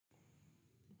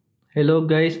Hello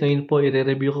guys, ngayon po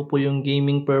i-review ko po yung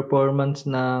gaming performance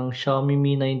ng Xiaomi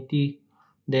Mi 90.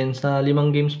 Then sa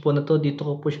 5 games po na to, dito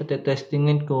ko po siya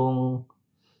tetestingin kung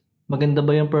maganda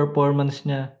ba yung performance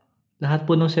niya. Lahat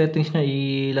po ng settings niya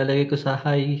ilalagay ko sa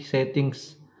high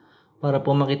settings para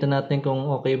po makita natin kung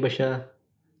okay ba siya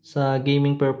sa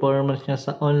gaming performance niya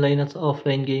sa online at sa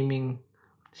offline gaming.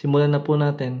 Simulan na po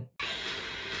natin.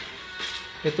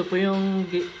 Ito po yung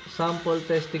sample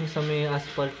testing sa may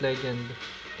Asphalt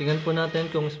Legend. Tingnan po natin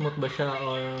kung smooth ba siya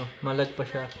or malag pa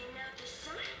siya.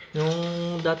 Yung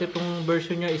dati pong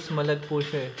version niya is malag po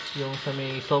siya eh. Yung sa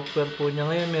may software po niya.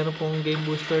 Ngayon meron pong game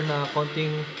booster na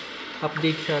konting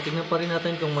update siya. Tingnan pa rin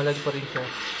natin kung malag pa rin siya.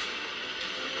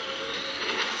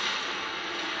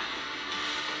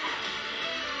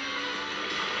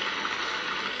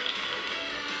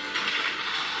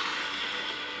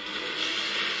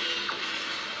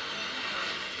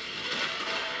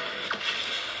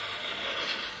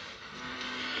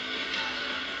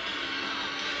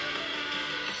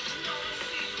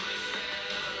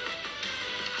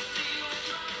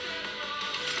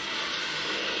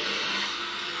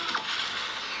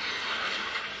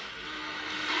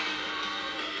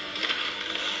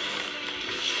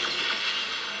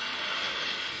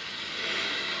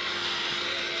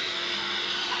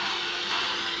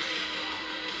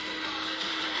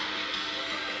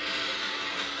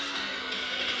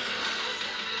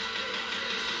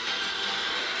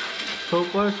 So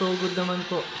far, so good naman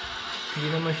po.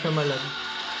 Hindi naman siya malag.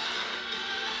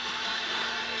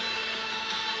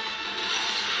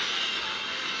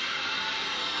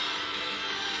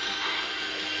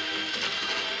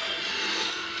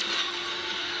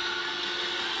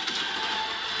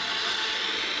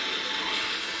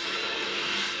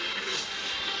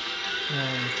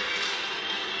 Yan.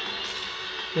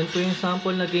 Yan po yung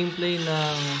sample na gameplay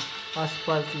ng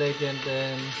Asphalt Legend.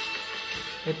 And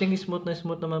I think smooth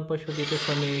naman po siya dito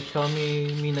sa may Xiaomi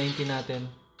Mi 90 natin.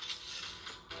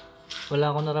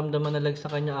 Wala akong naramdaman na lag sa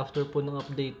kanya after po ng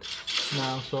update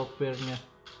ng software niya.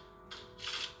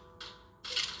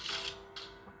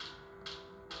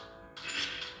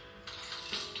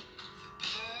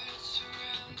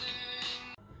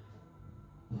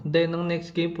 Then, ang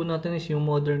next game po natin is yung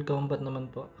Modern Combat naman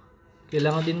po.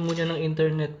 Kailangan din muna ng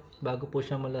internet bago po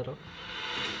siya malaro.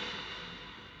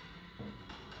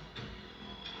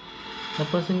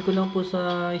 Napansin ko lang po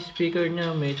sa speaker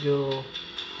niya, medyo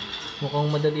mukhang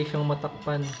madali siyang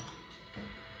matakpan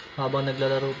habang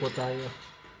naglalaro po tayo.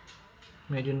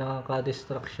 Medyo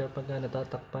nakaka-distract siya pag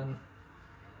natatakpan.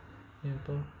 Yan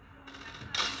po.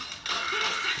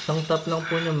 Isang tap lang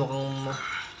po niya, mukhang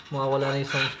mawawala na yung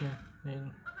sounds niya.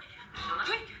 Ayan.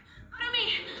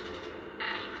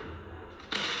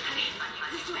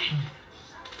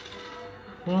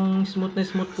 Kung smooth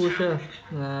po siya,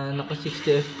 na naka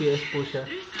 60 FPS po siya.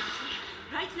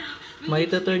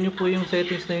 Maita-turn nyo po yung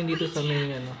settings na yun dito sa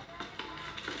may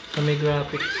sa may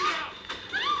graphics.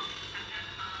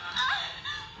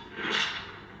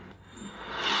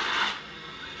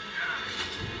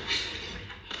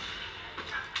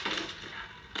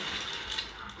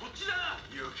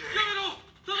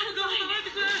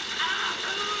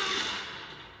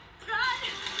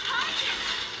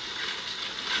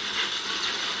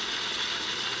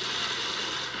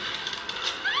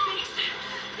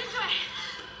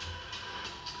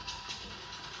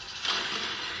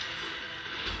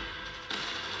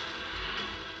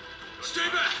 Stay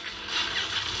back.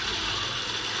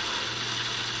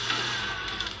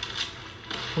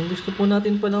 Kung gusto po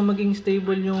natin palang maging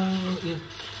stable yung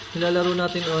nilalaro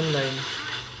natin online,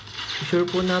 sure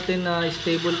po natin na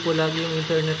stable po lagi yung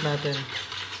internet natin.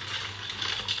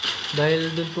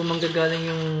 Dahil dun po manggagaling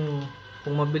yung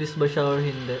kung mabilis ba siya or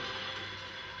hindi.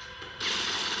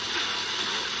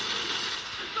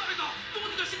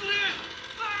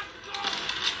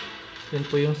 Yun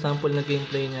po yung sample na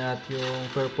gameplay niya at yung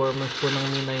performance po ng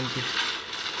Mi 90.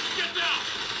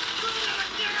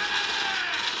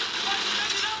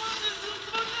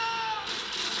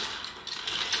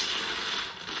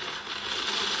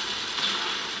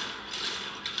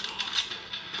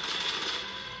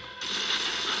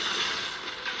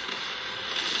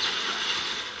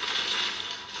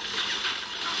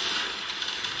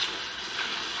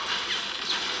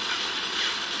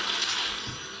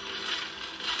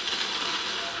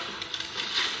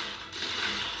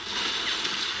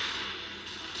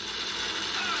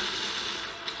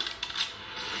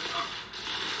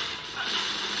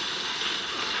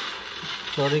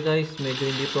 Sorry guys, medyo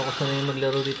hindi po ako sanay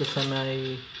maglaro dito sa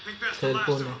may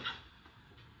cellphone.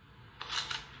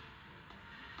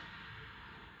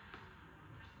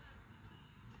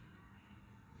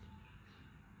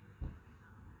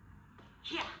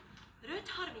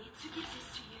 Harumi to give this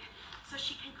to you so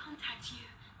she can contact you.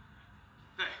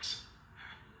 Thanks.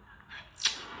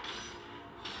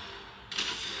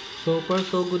 So far,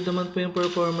 so good naman po yung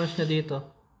performance niya dito.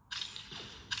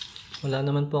 Wala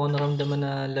naman po ako naramdaman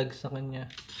na lag sa kanya.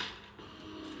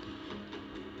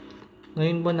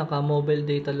 Ngayon ba naka-mobile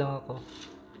data lang ako.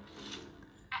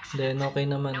 Then okay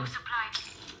naman.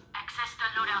 Access the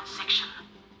loadout section.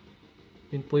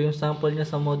 Yun po yung sample niya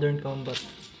sa Modern Combat.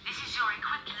 This is your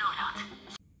equipped loadout.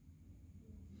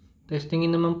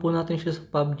 Testingin naman po natin siya sa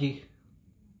PUBG.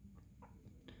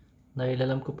 Dahil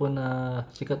alam ko po na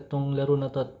sikat tong laro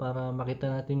na to at para makita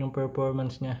natin yung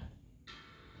performance niya.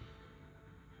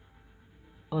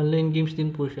 Online games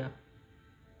din po siya.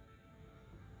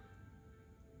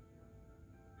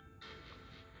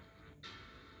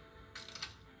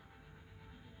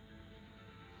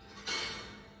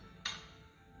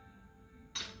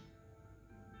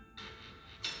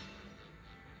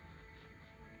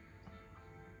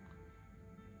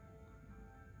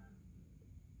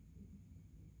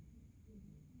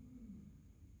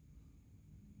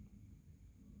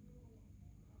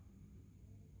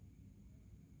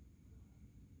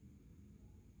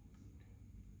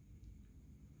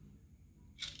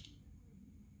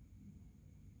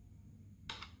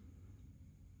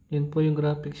 Yun po yung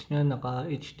graphics niya,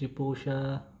 naka HD po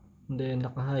siya, then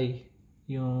naka high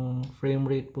yung frame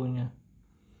rate po niya.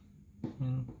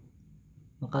 Yun.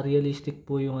 Naka realistic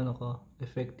po yung ano ko,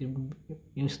 effective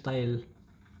yung style.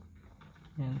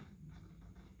 Yan.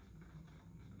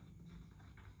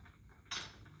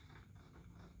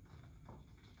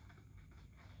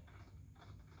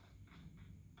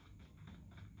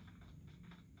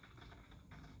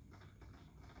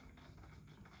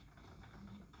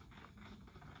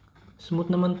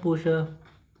 Smooth naman po siya.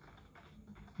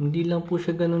 Hindi lang po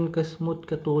siya ganun ka-smooth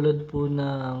katulad po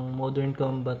ng Modern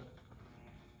Combat.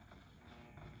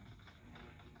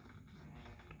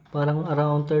 Parang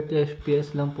around 30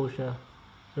 FPS lang po siya.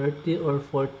 30 or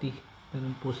 40.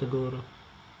 Ganun po siguro.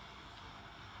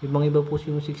 Ibang iba po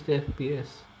yung 60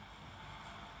 FPS.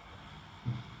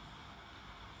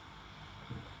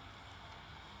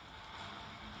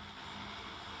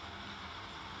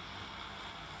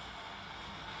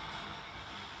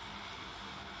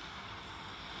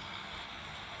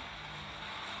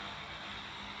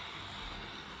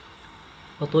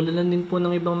 Patuloy lang din po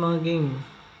ng ibang mga game.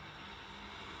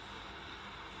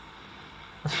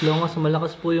 As long as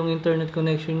malakas po yung internet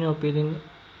connection nyo, feeling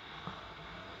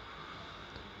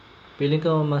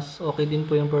ko mas okay din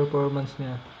po yung performance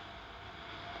niya.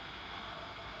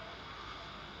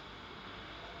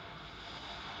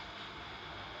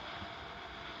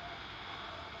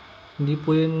 Hindi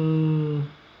po yun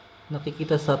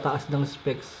nakikita sa taas ng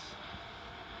specs.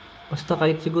 Basta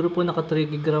kahit siguro po naka 3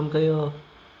 GB RAM kayo,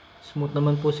 smooth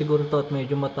naman po siguro to at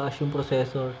medyo mataas yung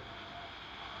processor.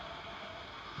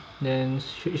 Then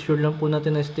sure lang po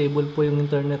natin na stable po yung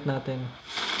internet natin.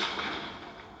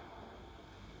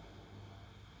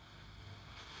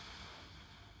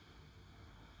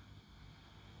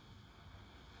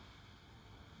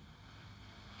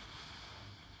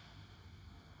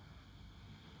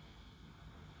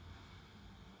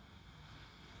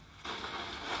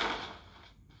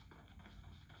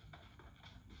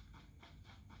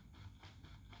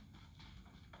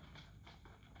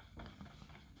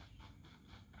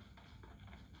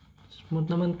 Smooth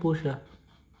naman po siya.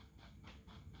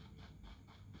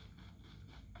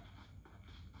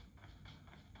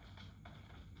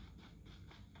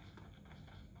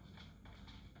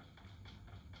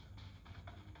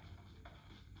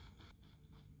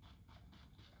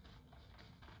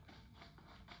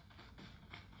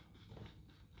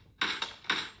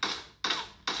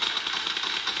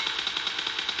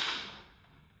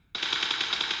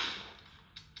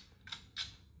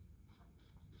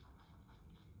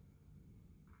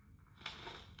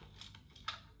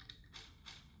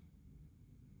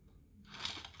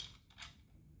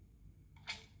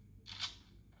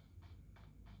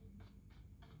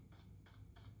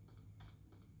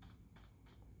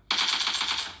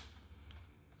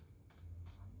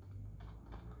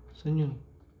 Saan yun?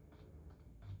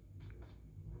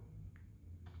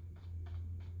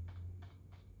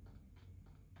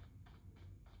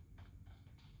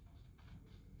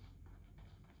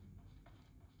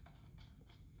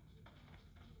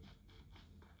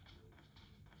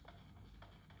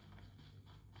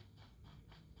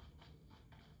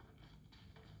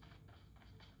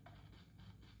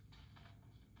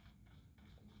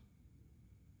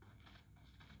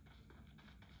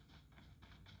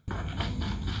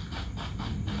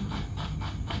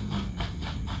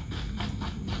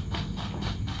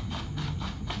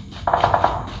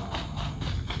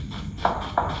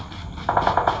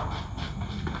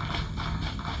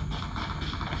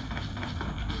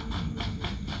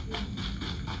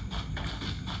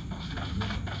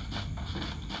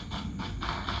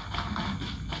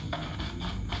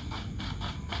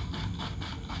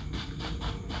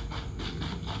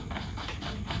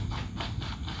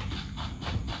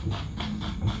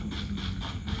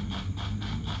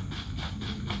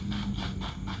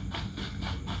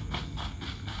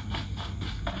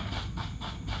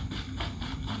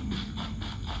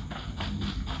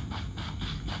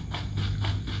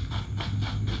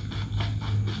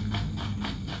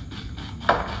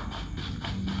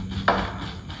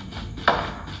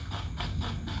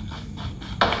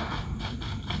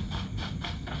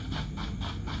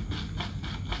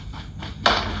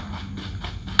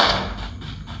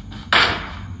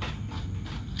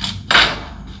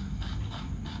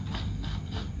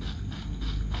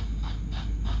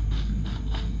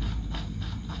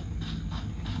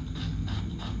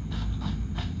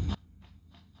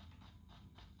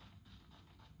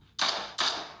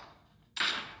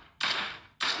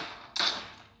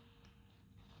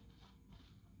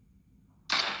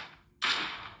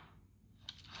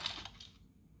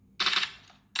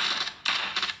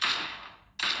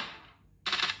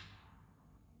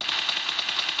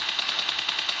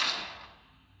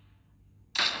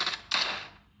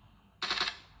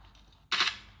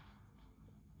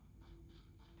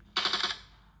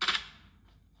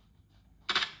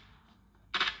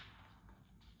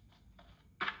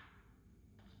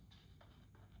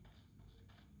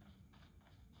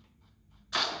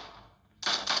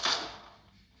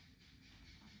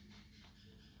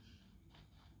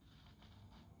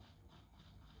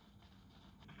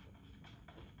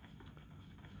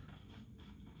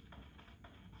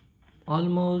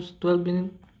 Almost 12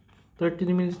 minutes,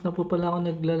 30 minutes na po pala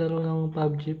ako naglalaro ng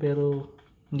PUBG pero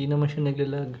hindi naman siya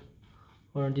naglalag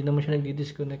or hindi naman siya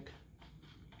nagdi-disconnect.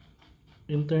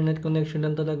 Internet connection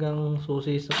lang talagang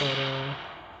susi sa para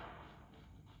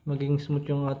maging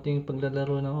smooth yung ating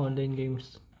paglalaro ng online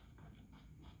games.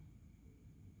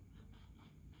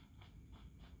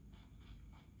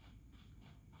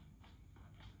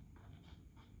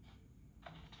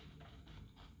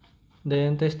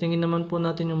 Then testingin naman po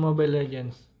natin yung Mobile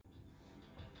Legends.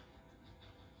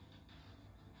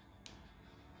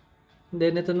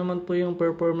 Then ito naman po yung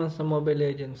performance sa Mobile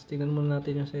Legends. Tingnan muna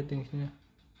natin yung settings niya.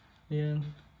 Ayan.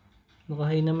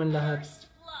 Naka-high naman lahat.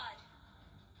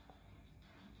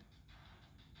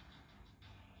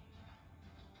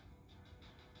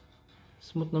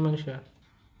 Smooth naman siya.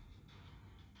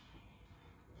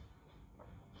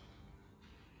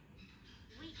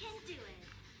 We can do it.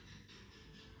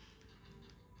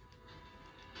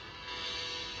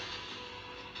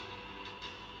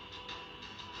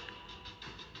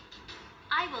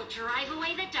 I will drive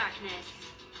away the darkness.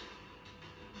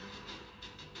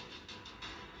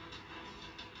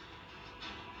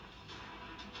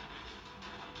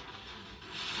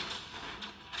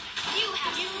 You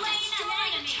have slain an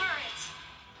enemy turret.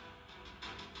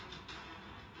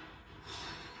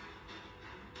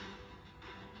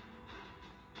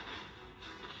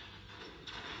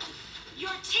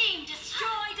 Your team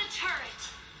destroyed a turret.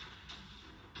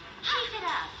 Keep it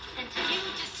up until you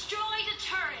destroyed a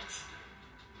turret.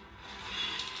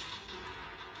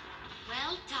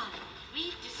 Well done.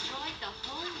 We've destroyed the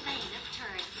whole lane of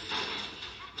turrets.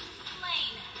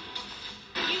 Lane.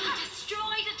 You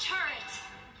destroyed a turret.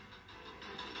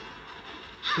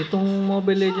 Itong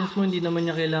Mobile Legends mo, hindi naman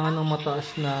niya kailangan ng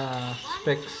mataas na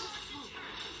specs.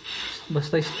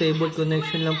 Basta stable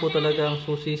connection lang po talaga ang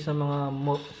susi sa mga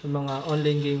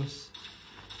online games,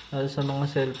 lalo sa mga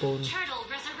cellphone. Turtle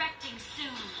resurrecting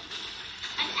soon.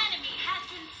 An enemy has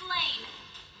been slain.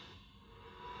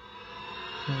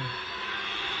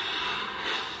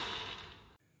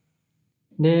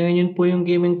 Then yun po yung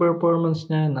gaming performance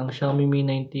niya ng Xiaomi Mi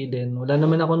 90. Then wala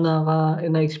naman ako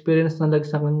na-experience na lag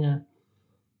sa kanya.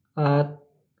 At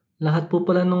lahat po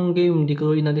pala nung game, hindi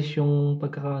ko inalis yung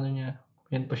pagkakaano niya.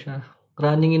 Yan pa siya.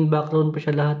 Running in background pa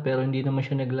siya lahat pero hindi naman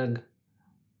siya naglag.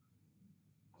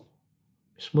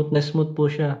 Smooth na smooth po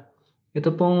siya.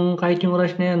 Ito pong kahit yung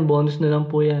rush na yan, bonus na lang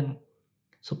po yan.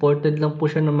 Supported lang po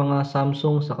siya ng mga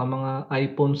Samsung saka mga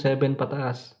iPhone 7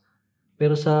 pataas.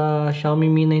 Pero sa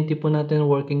Xiaomi Mi 90 po natin,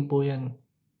 working po yan.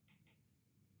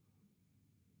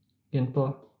 Yan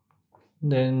po.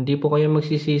 Then, di po kayo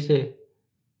magsisisi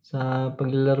sa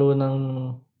paglalaro ng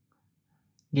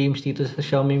games dito sa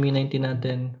Xiaomi Mi 90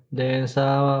 natin. Then sa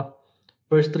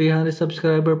first 300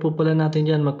 subscriber po pala natin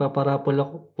dyan, magpaparapol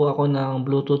po ako ng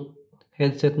Bluetooth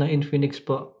headset na Infinix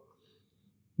po.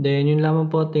 Then yun lamang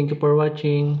po. Thank you for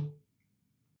watching.